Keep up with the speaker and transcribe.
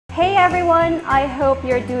Hey everyone, I hope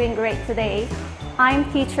you're doing great today. I'm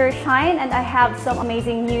Teacher Shine and I have some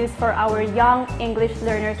amazing news for our young English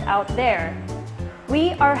learners out there.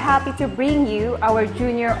 We are happy to bring you our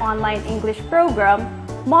junior online English program,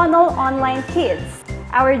 MONOL Online Kids.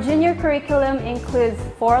 Our junior curriculum includes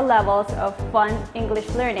 4 levels of fun English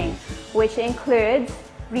learning, which includes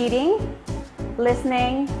reading,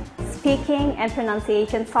 listening, speaking, and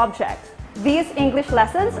pronunciation subjects. These English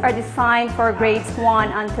lessons are designed for grades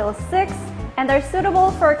 1 until 6 and are suitable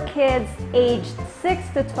for kids aged 6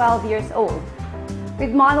 to 12 years old.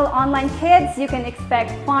 With MONOL Online Kids, you can expect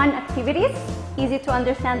fun activities, easy to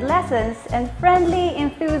understand lessons, and friendly,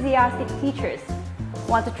 enthusiastic teachers.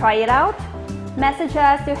 Want to try it out? Message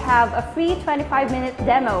us to have a free 25-minute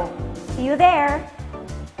demo. See you there!